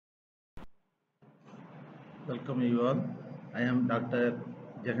Welcome you all. I am Dr.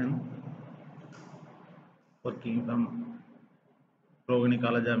 Jahan, working from Rogani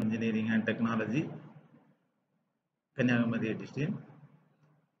College of Engineering and Technology, Kanyakumari district.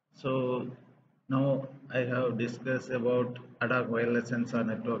 So now I have discussed about ad hoc wireless sensor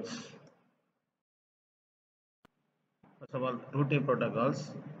networks. First of all, routing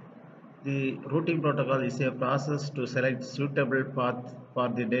protocols. The routing protocol is a process to select suitable path for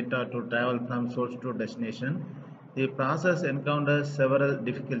the data to travel from source to destination. The process encounters several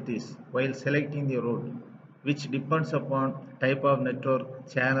difficulties while selecting the route, which depends upon type of network,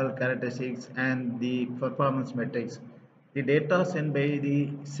 channel characteristics, and the performance metrics. The data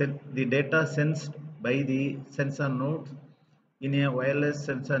sensed by the sensor node in a wireless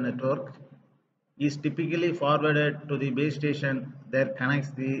sensor network is typically forwarded to the base station that connects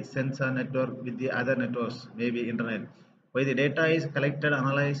the sensor network with the other networks, maybe internet, where the data is collected,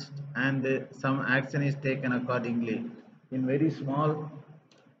 analyzed, and some action is taken accordingly. In very small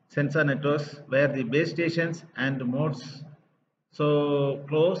sensor networks, where the base stations and modes so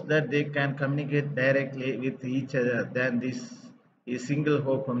close that they can communicate directly with each other, then this is single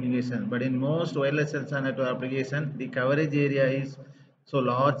hop communication. But in most wireless sensor network application, the coverage area is so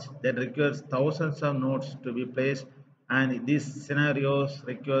large that requires thousands of nodes to be placed, and these scenarios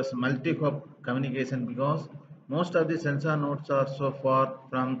requires multi-hop communication because most of the sensor nodes are so far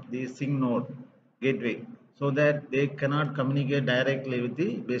from the sync node gateway so that they cannot communicate directly with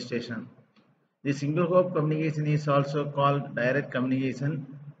the base station. The single hop communication is also called direct communication,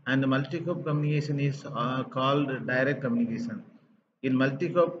 and multi-hop communication is called direct communication. In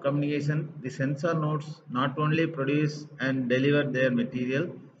multi-hop communication, the sensor nodes not only produce and deliver their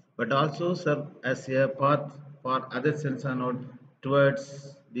material but also serve as a path for other sensor node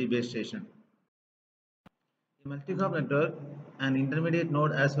towards the base station. The multi-hop network, an intermediate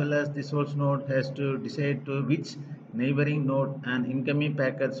node as well as the source node has to decide to which neighboring node an incoming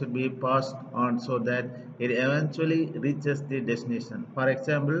packet should be passed on so that it eventually reaches the destination. For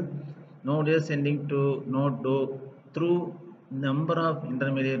example, node A sending to node 2 through number of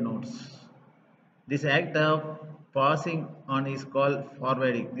intermediate nodes. This act of passing on is called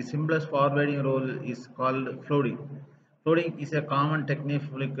forwarding. The simplest forwarding role is called flooding. Flooding is a common technique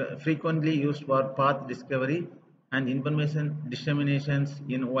frequently used for path discovery and information disseminations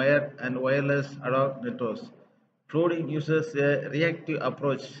in wired and wireless ad hoc networks. Flooding uses a reactive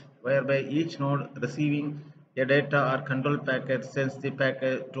approach whereby each node receiving a data or control packet sends the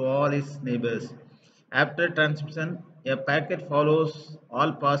packet to all its neighbors. After transmission, a packet follows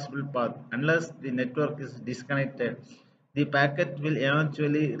all possible paths unless the network is disconnected. The packet will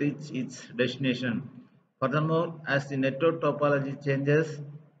eventually reach its destination. Furthermore, as the network topology changes,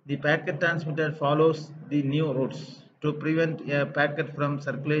 the packet transmitter follows the new routes to prevent a packet from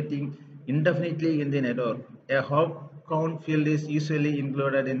circulating indefinitely in the network. A hop count field is usually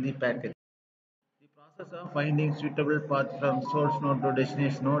included in the packet. The process of finding suitable path from source node to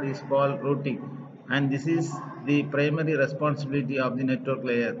destination node is called routing, and this is the primary responsibility of the network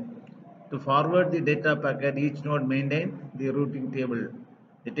layer. To forward the data packet, each node maintains the routing table.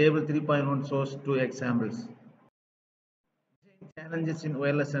 The table 3.1 shows two examples. Challenges in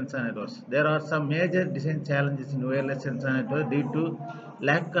wireless sensor networks. There are some major design challenges in wireless sensor network due to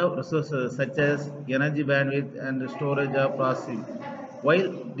lack of resources such as energy bandwidth and storage of processing.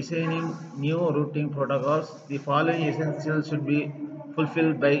 While designing new routing protocols, the following essentials should be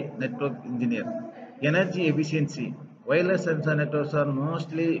fulfilled by network engineer. Energy efficiency. Wireless sensor networks are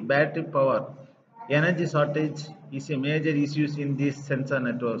mostly battery power. Energy shortage is a major issue in these sensor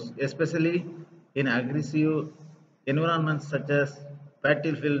networks, especially in aggressive environments such as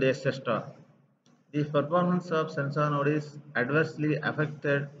battlefield, etc. The performance of sensor node is adversely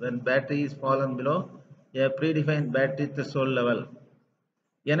affected when battery is fallen below a predefined battery threshold level.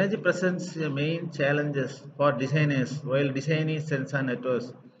 Energy presents a main challenges for designers while designing sensor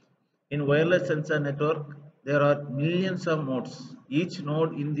networks. In wireless sensor network, there are millions of nodes. Each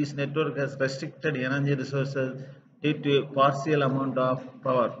node in this network has restricted energy resources due to a partial amount of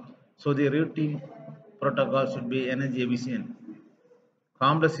power. So the routing protocol should be energy efficient.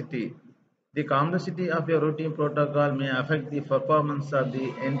 Complexity. The complexity of a routing protocol may affect the performance of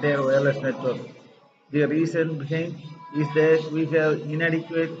the entire wireless network. The reason behind is that we have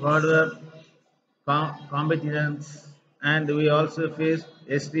inadequate hardware competence, and we also face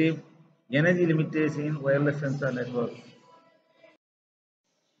extreme energy limitation in wireless sensor networks.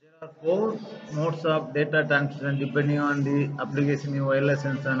 There are four modes of data transmission depending on the application in wireless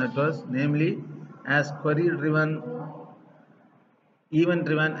sensor networks, namely as query driven, event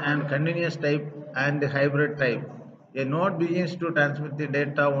driven, and continuous type and hybrid type. A node begins to transmit the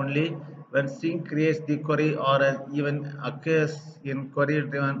data only when string creates the query or an event occurs in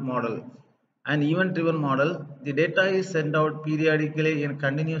query-driven model. An event-driven model, the data is sent out periodically in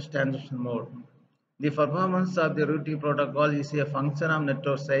continuous transmission mode. The performance of the routing protocol is a function of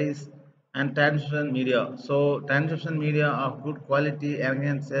network size and transmission media. So, transmission media of good quality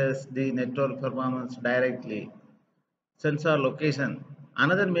enhances the network performance directly. Sensor location.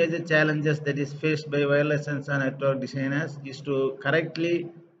 Another major challenge that is faced by wireless sensor network designers is to correctly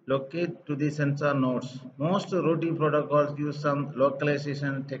locate to the sensor nodes. Most routing protocols use some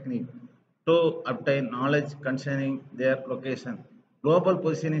localization technique to obtain knowledge concerning their location. Global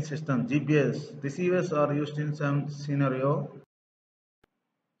positioning system (GPS) receivers are used in some scenario.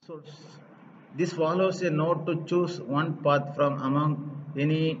 So this follows a node to choose one path from among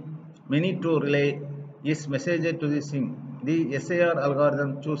any many to relay its message to the sink. The SAR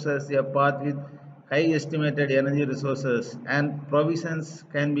algorithm chooses a path with high estimated energy resources, and provisions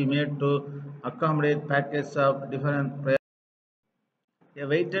can be made to accommodate packets of different priorities. A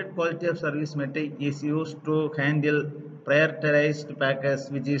weighted quality of service metric is used to handle prioritized packets,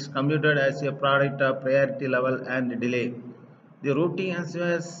 which is computed as a product of priority level and delay. The routing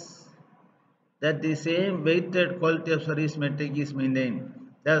ensures that the same weighted quality of service metric is maintained.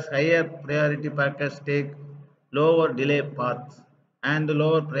 Thus, higher priority packets take lower delay paths, and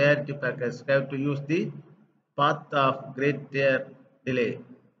lower priority packets have to use the path of greater delay.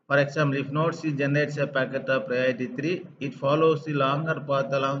 For example, if node C generates a packet of priority 3, it follows the longer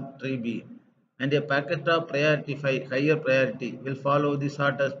path along tree B, and a packet of priority 5, higher priority, will follow the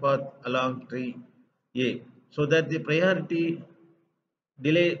shortest path along tree A, so that the priority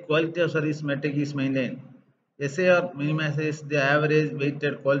delay quality of service metric is maintained. SAR minimizes the average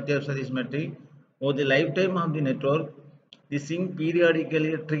weighted quality of service metric over the lifetime of the network. The sync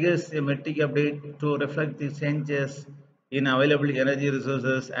periodically triggers a metric update to reflect the changes in available energy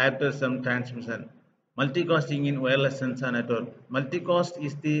resources after some transmission. Multicasting in wireless sensor network. Multicast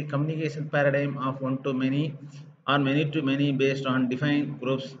is the communication paradigm of one to many or many to many based on defined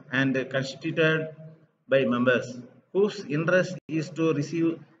groups and constituted by members whose interest is to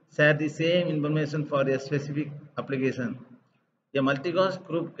receive share the same information for a specific application. A multicast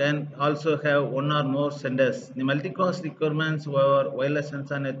group can also have one or more senders. The multicast requirements over wireless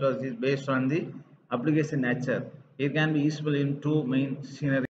sensor networks is based on the application nature. It can be useful in two main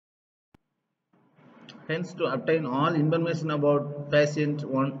scenarios. Hence, to obtain all information about patient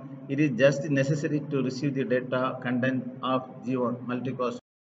 1, it is just necessary to receive the data content of G1 multicast.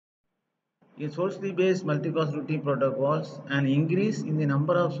 In source-tree based multicast routing protocols, an increase in the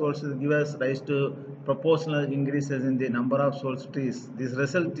number of sources gives rise to proportional increases in the number of source trees. This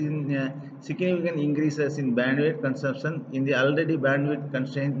results in significant increases in bandwidth consumption in the already bandwidth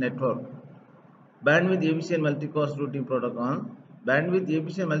constrained network. Bandwidth efficient multicast routing protocol. Bandwidth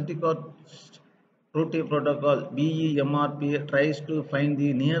efficient multicast routing protocol BEMRP tries to find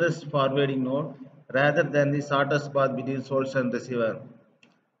the nearest forwarding node rather than the shortest path between source and receiver.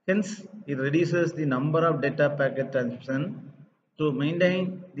 Hence, it reduces the number of data packet transmission. To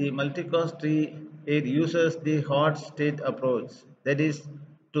maintain the multicast tree, it uses the hot state approach, that is,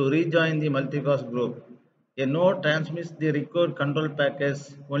 to rejoin the multicast group. A node transmits the required control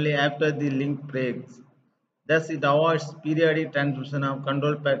packets only after the link breaks. Thus, it avoids periodic transmission of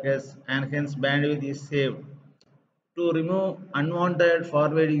control packets and hence bandwidth is saved. To remove unwanted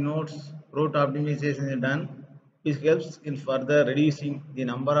forwarding nodes, route optimization is done, which helps in further reducing the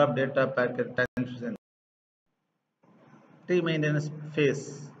number of data packet transmission. Tree maintenance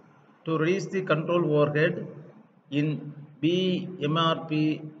phase. To reduce the control overhead in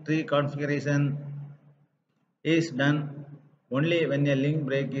BMRP tree configuration is done only when a link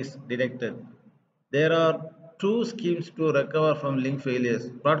break is detected. There are two schemes to recover from link failures.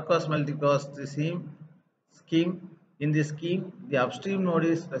 Broadcast multicast scheme. In this scheme, the upstream node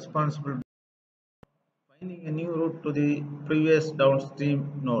is responsible for finding a new route to the previous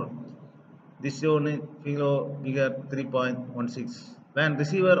downstream node. This shown in figure 3.16. When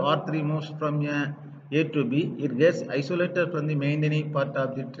receiver R3 moves from A to B, it gets isolated from the maintaining part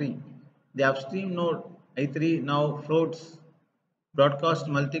of the tree. The upstream node I3 now floats broadcast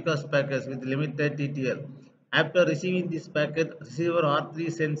multicast packets with limited TTL. After receiving this packet, receiver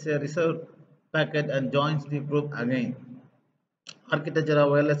R3 sends a reserved packet and joins the group again. Architecture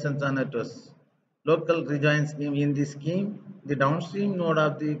of wireless sensor networks. Local rejoin scheme. In this scheme, the downstream node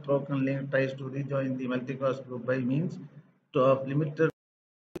of the broken link tries to rejoin the multicast group by means of limited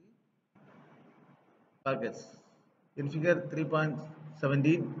packets. In figure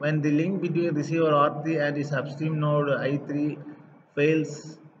 3.17, when the link between receiver R3 and its upstream node I3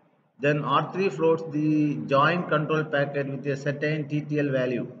 fails, then R3 floats the joint control packet with a certain TTL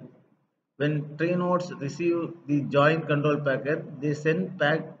value. When tree nodes receive the join control packet, they send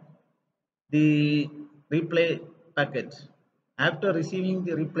back the replay packet. After receiving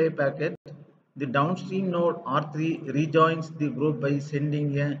the replay packet, the downstream node R3 rejoins the group by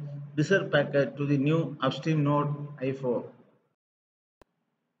sending a wizard packet to the new upstream node I4.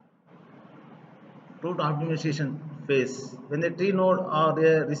 Route optimization phase. When the tree node or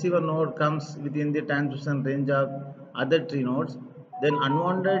a receiver node comes within the transmission range of other tree nodes, then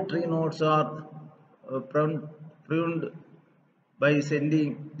unwanted tree nodes are pruned by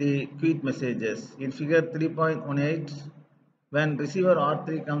sending the quit messages. In figure 3.18, when receiver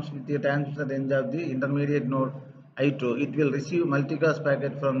R3 comes with the transmission range of the intermediate node I2, it will receive multicast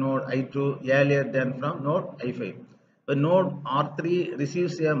packet from node I2 earlier than from node I5. When node R3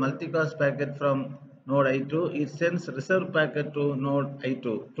 receives a multicast packet from node I2, it sends reserve packet to node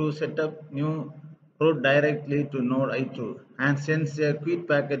I2 to set up new route directly to node I2 and sends a quit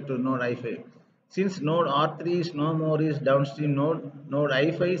packet to node I5. Since node R3 is no more is downstream node, node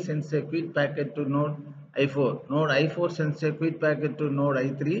I5 sends a quit packet to node I4. Node I4 sends a quit packet to node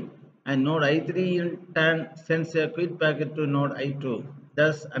I3 and node I3 in turn sends a quit packet to node I2.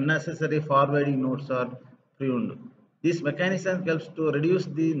 Thus, unnecessary forwarding nodes are pruned. This mechanism helps to reduce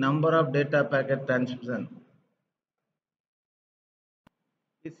the number of data packet transmission.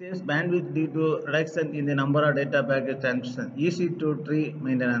 It saves bandwidth due to reduction in the number of data packet transmission, easy to tree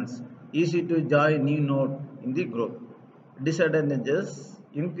maintenance, easy to join new node in the group. Disadvantages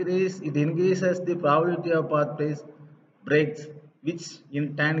it increases the probability of pathways breaks, which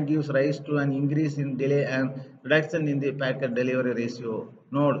in turn gives rise to an increase in delay and reduction in the packet delivery ratio.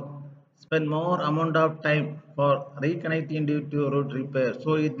 Node spend more amount of time for reconnecting due to route repair,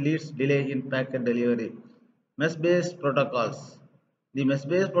 so it leads delay in packet delivery. Mesh-based protocols. The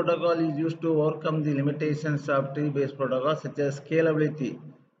mesh-based protocol is used to overcome the limitations of tree-based protocols such as scalability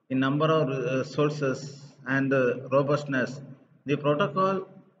in number of sources and robustness. The protocol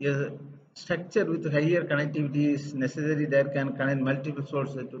is structured with higher connectivity is necessary that can connect multiple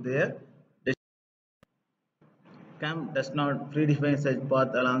sources to their CAM does not predefine such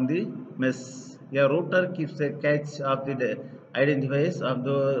path along the mesh. A router keeps a cache of the identifiers of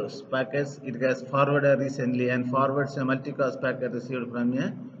those packets it has forwarded recently and forwards a multicast packet received from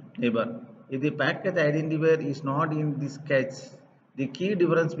a neighbor. If the packet identifier is not in this cache, the key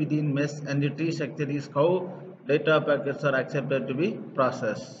difference between mesh and the tree structure is how data packets are accepted to be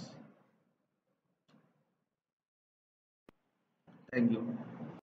processed. Thank you.